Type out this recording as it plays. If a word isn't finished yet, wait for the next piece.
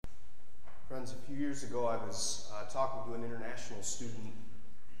Friends, a few years ago I was talking to an international student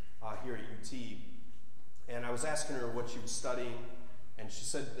here at UT, and I was asking her what she was studying, and she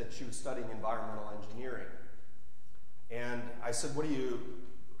said that she was studying environmental engineering. And I said, what are you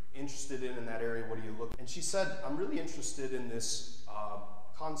interested in that area? What do you look? And she said, I'm really interested in this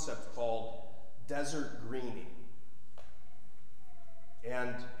concept called desert greening.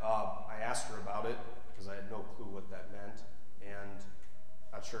 And I asked her about it because I had no clue what that meant, and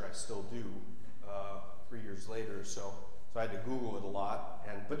not sure I still do 3 years later or so. So I had to Google it a lot.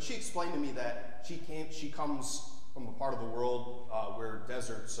 But she explained to me that she comes from a part of the world where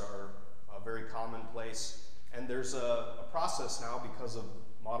deserts are very commonplace. And there's a process now, because of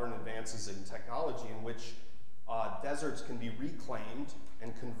modern advances in technology, in which deserts can be reclaimed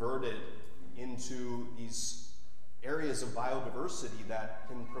and converted into these areas of biodiversity that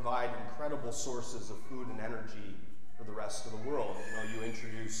can provide incredible sources of food and energy for the rest of the world. You know, you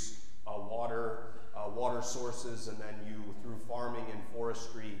introduce water sources, and then you, through farming and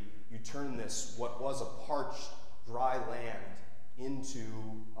forestry, you turn this, what was a parched, dry land, into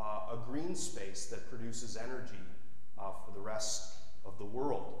a green space that produces energy for the rest of the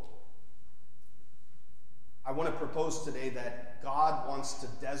world. I want to propose today that God wants to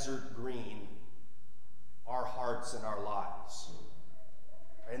desert green our hearts and our lives.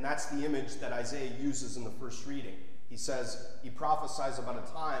 And that's the image that Isaiah uses in the first reading. He says, he prophesies about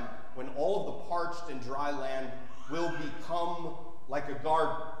a time when all of the parched and dry land will become like a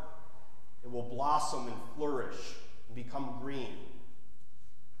garden. It will blossom and flourish and become green.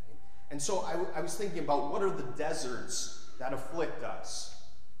 And so I was thinking about, what are the deserts that afflict us?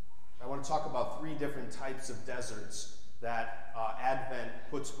 I want to talk about 3 different types of deserts that Advent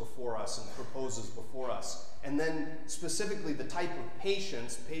puts before us and proposes before us. And then specifically the type of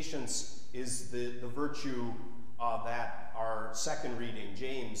patience. Patience is the virtue that our second reading,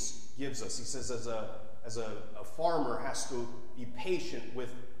 James, gives us. He says, as a farmer has to be patient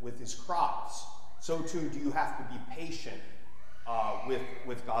with his crops, so too do you have to be patient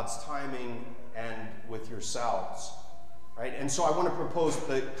with God's timing and with yourselves. Right? And so I want to propose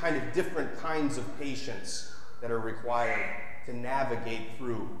the kind of different kinds of patience that are required to navigate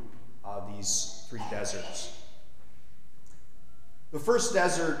through these 3 deserts. The first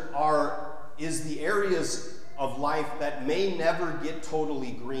desert is the areas of life that may never get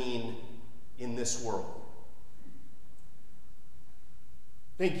totally green in this world.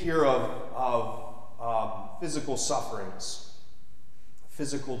 Think here of physical sufferings,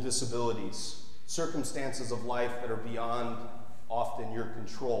 physical disabilities, circumstances of life that are beyond often your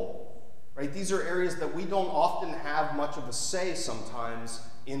control. Right? These are areas that we don't often have much of a say sometimes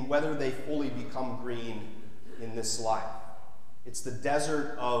in whether they fully become green in this life. It's the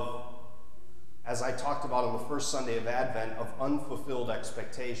desert of, as I talked about on the first Sunday of Advent, of unfulfilled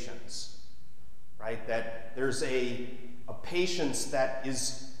expectations. Right? That there's a patience that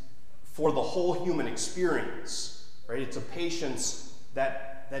is for the whole human experience. Right? It's a patience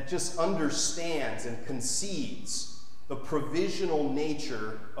that just understands and concedes the provisional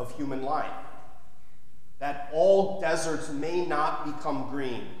nature of human life. That all deserts may not become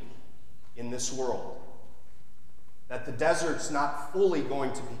green in this world. That the desert's not fully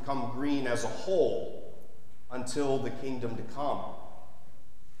going to become green as a whole until the kingdom to come.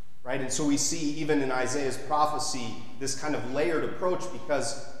 Right? And so we see, even in Isaiah's prophecy, this kind of layered approach,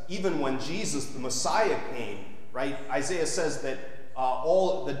 because even when Jesus, the Messiah, came, right, Isaiah says that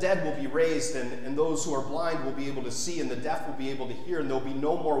all the dead will be raised, and those who are blind will be able to see, and the deaf will be able to hear, and there'll be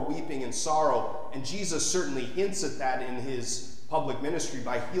no more weeping and sorrow. And Jesus certainly hints at that in his public ministry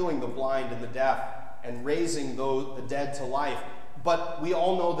by healing the blind and the deaf and raising the dead to life. But we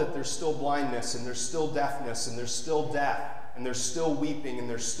all know that there's still blindness, and there's still deafness, and there's still death, and there's still weeping, and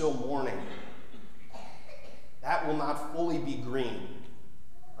there's still mourning. That will not fully be green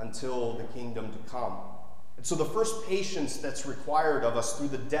until the kingdom to come. And so the first patience that's required of us through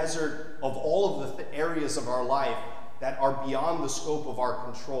the desert of all of the areas of our life that are beyond the scope of our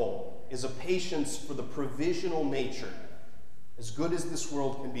control is a patience for the provisional nature, as good as this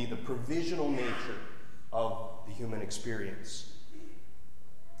world can be, the provisional nature of the human experience.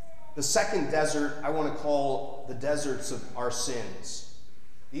 The second desert I want to call the deserts of our sins.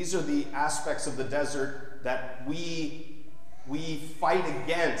 These are the aspects of the desert that we fight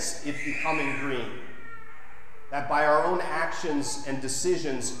against it becoming green. That by our own actions and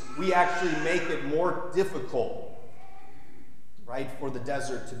decisions, we actually make it more difficult, right, for the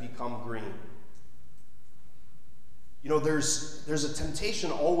desert to become green. You know, there's a temptation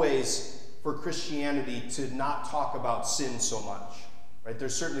always for Christianity to not talk about sin so much. Right?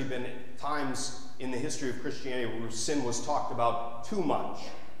 There's certainly been times in the history of Christianity where sin was talked about too much.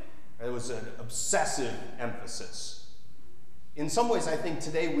 It was an obsessive emphasis. In some ways, I think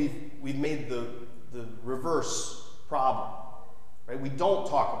today we've made the reverse problem. Right? We don't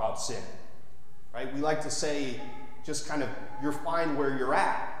talk about sin. Right? We like to say just kind of, you're fine where you're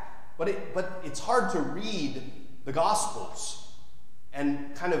at. But it's hard to read the Gospels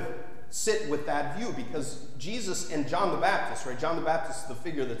and kind of sit with that view, because Jesus and John the Baptist, right? John the Baptist is the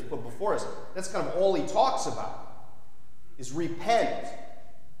figure that's put before us. That's kind of all he talks about, is repent.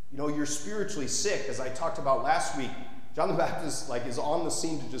 You know, you're spiritually sick. As I talked about last week, John the Baptist is on the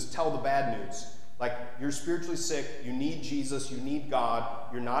scene to just tell the bad news. Like, you're spiritually sick, you need Jesus, you need God,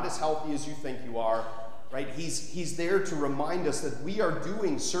 you're not as healthy as you think you are, right? He's there to remind us that we are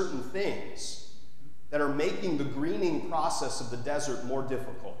doing certain things that are making the greening process of the desert more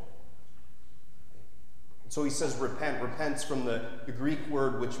difficult. So he says repent. Repent's from the Greek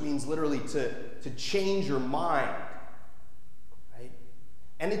word, which means literally to change your mind. Right?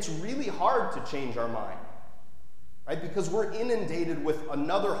 And it's really hard to change our mind. Right? Because we're inundated with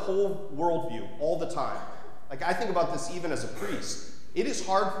another whole worldview all the time. Like, I think about this even as a priest. It is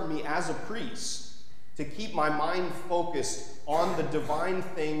hard for me as a priest to keep my mind focused on the divine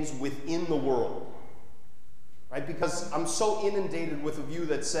things within the world. Right? Because I'm so inundated with a view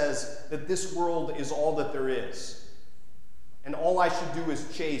that says that this world is all that there is. And all I should do is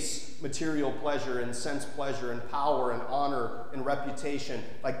chase material pleasure and sense pleasure and power and honor and reputation.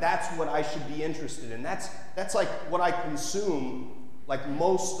 Like, that's what I should be interested in. That's like what I consume like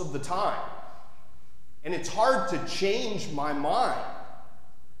most of the time. And it's hard to change my mind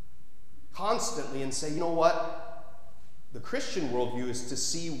constantly and say, you know what? The Christian worldview is to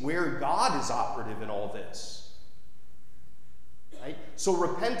see where God is operative in all this. Right? So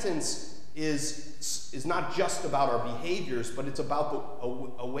repentance is not just about our behaviors, but it's about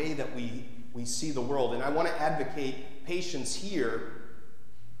a way that we see the world. And I want to advocate patience here,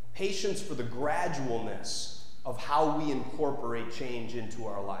 patience for the gradualness of how we incorporate change into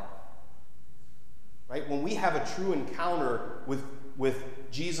our life. Right? When we have a true encounter with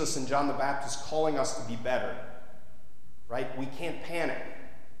Jesus and John the Baptist calling us to be better, right? We can't panic.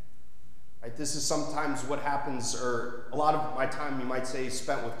 Right? This is sometimes what happens, or a lot of my time, you might say,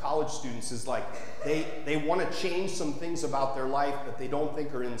 spent with college students is like they want to change some things about their life that they don't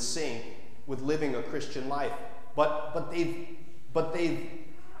think are in sync with living a Christian life. But they've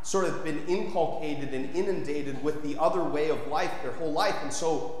sort of been inculcated and inundated with the other way of life their whole life. And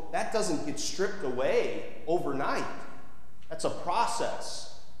so that doesn't get stripped away overnight. That's a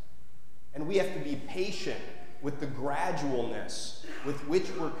process. And we have to be patient with the gradualness with which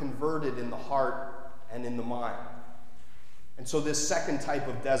we're converted in the heart and in the mind. And so this second type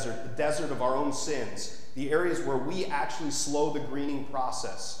of desert, the desert of our own sins, the areas where we actually slow the greening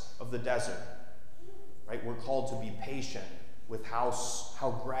process of the desert, right? We're called to be patient with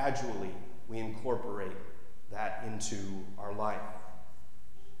how gradually we incorporate that into our life.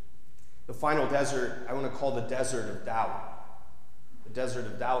 The final desert, I want to call the desert of doubt. The desert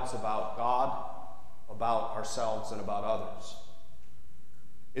of doubts about God, about ourselves, and about others.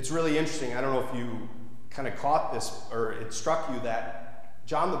 It's really interesting. I don't know if you kind of caught this, or it struck you that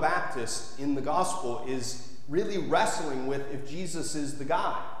John the Baptist in the gospel is really wrestling with if Jesus is the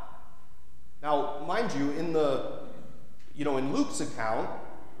guy. Now, mind you, in Luke's account,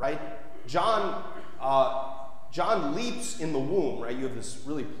 right, John leaps in the womb, right? You have this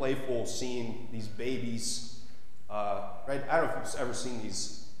really playful scene, these babies, right? I don't know if you've ever seen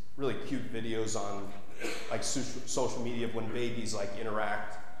these really cute videos on like social media of when babies like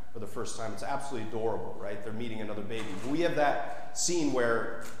interact for the first time. It's absolutely adorable, right? They're meeting another baby. But we have that scene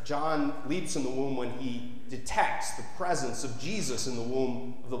where John leaps in the womb when he detects the presence of Jesus in the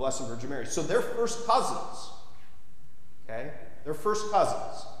womb of the Blessed Virgin Mary. So they're first cousins, okay? They're first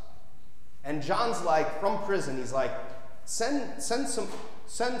cousins. And John's like, from prison, he's like, send some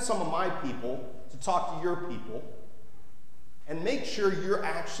of my people to talk to your people and make sure you're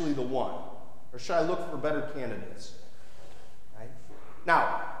actually the one. Or should I look for better candidates? Right?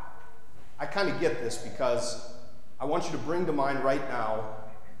 Now, I kind of get this because I want you to bring to mind right now,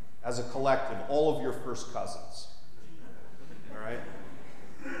 as a collective, all of your first cousins. All right?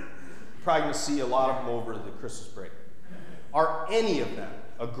 You're probably going to see a lot of them over the Christmas break. Are any of them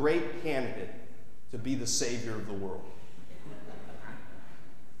a great candidate to be the savior of the world?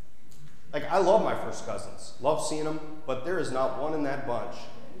 Like, I love my first cousins. Love seeing them, but there is not one in that bunch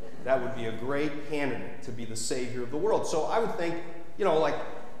that would be a great candidate to be the savior of the world. So I would think, like,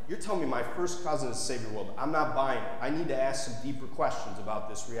 you're telling me my first cousin is the savior of the world. I'm not buying it. I need to ask some deeper questions about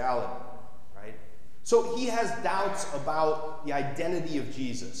this reality, right? So he has doubts about the identity of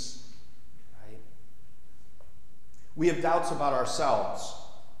Jesus, right? We have doubts about ourselves.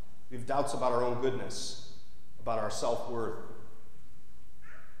 We doubts about our own goodness, about our self-worth.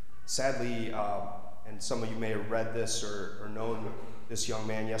 Sadly, and some of you may have read this or known this young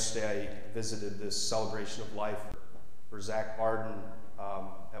man. Yesterday I visited this celebration of life for Zach Barden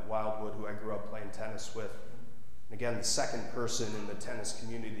at Wildwood, who I grew up playing tennis with. And again, the second person in the tennis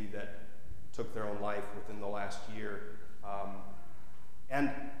community that took their own life within the last year. And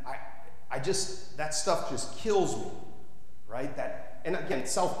I just, that stuff just kills me, right? And again,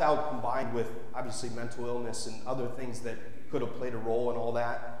 self-doubt combined with obviously mental illness and other things that could have played a role in all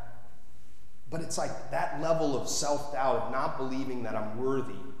that. But it's like that level of self-doubt, of not believing that I'm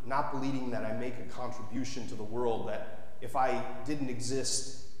worthy, not believing that I make a contribution to the world, that if I didn't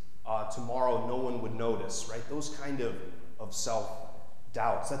exist tomorrow, no one would notice, right? Those kind of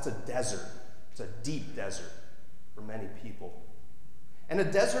self-doubts. That's a desert. It's a deep desert for many people. And a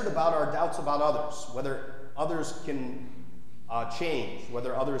desert about our doubts about others, whether others can change,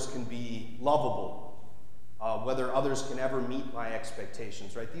 whether others can be lovable, whether others can ever meet my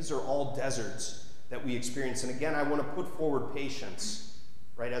expectations, right? These are all deserts that we experience. And again, I want to put forward patience,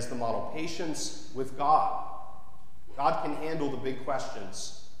 right, as the model. Patience with God. God can handle the big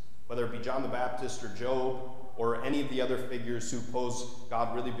questions, whether it be John the Baptist or Job or any of the other figures who pose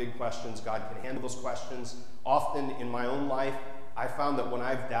God really big questions. God can handle those questions. Often in my own life, I found that when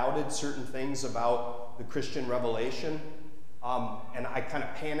I've doubted certain things about the Christian revelation, and I kind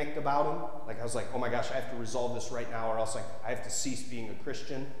of panicked about them. Like I was like, oh my gosh, I have to resolve this right now, or else like I have to cease being a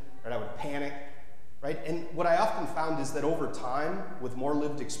Christian. Right? I would panic. Right? And what I often found is that over time, with more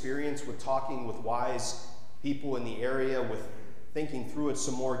lived experience, with talking with wise people in the area, with thinking through it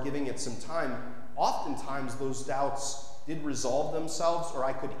some more, giving it some time, oftentimes those doubts did resolve themselves, or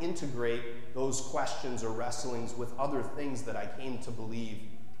I could integrate those questions or wrestlings with other things that I came to believe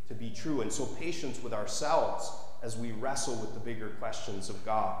to be true. And so patience with ourselves as we wrestle with the bigger questions of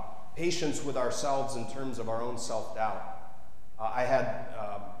God. Patience with ourselves in terms of our own self-doubt. I had,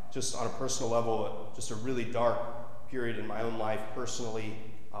 just on a personal level, just a really dark period in my own life personally,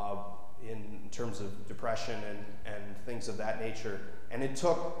 in terms of depression and things of that nature. And it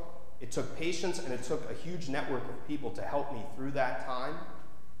took patience, and it took a huge network of people to help me through that time,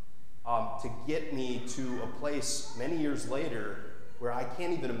 to get me to a place many years later where I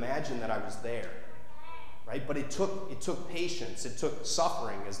can't even imagine that I was there. Right? But it took patience, it took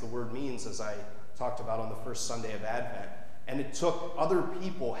suffering, as the word means, as I talked about on the first Sunday of Advent. And it took other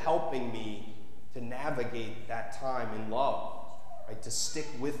people helping me to navigate that time in love, right? To stick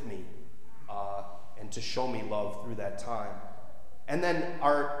with me and to show me love through that time. And then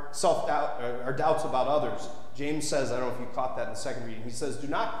our self-doubt, our doubts about others. James says, I don't know if you caught that in the second reading, he says, do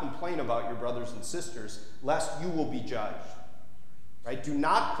not complain about your brothers and sisters, lest you will be judged. Right? Do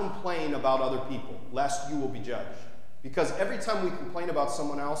not complain about other people, lest you will be judged. Because every time we complain about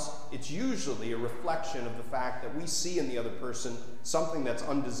someone else, it's usually a reflection of the fact that we see in the other person something that's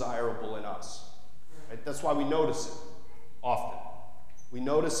undesirable in us. Right? That's why we notice it often. We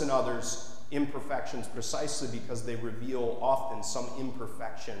notice in others imperfections precisely because they reveal often some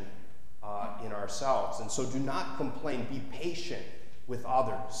imperfection in ourselves. And so do not complain. Be patient with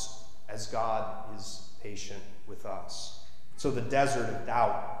others as God is patient with us. So the desert of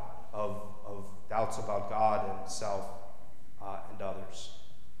doubt, of doubts about God and self and others.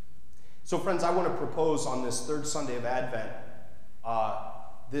 So friends, I want to propose on this third Sunday of Advent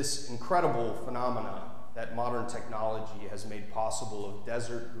this incredible phenomena that modern technology has made possible of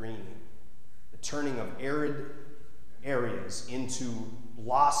desert greening, the turning of arid areas into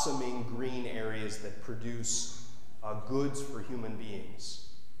blossoming green areas that produce goods for human beings,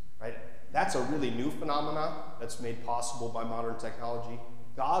 right? That's a really new phenomena that's made possible by modern technology.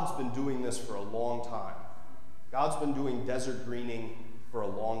 God's been doing this for a long time. God's been doing desert greening for a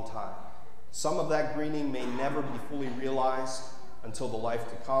long time. Some of that greening may never be fully realized until the life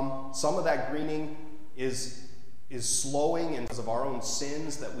to come. Some of that greening is slowing because of our own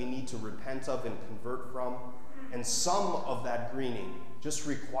sins that we need to repent of and convert from. And some of that greening just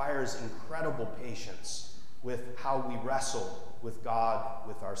requires incredible patience with how we wrestle with God,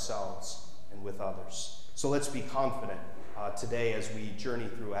 with ourselves, and with others. So let's be confident today as we journey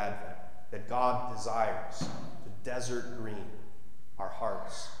through Advent that God desires to desert green our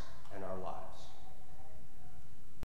hearts and our lives.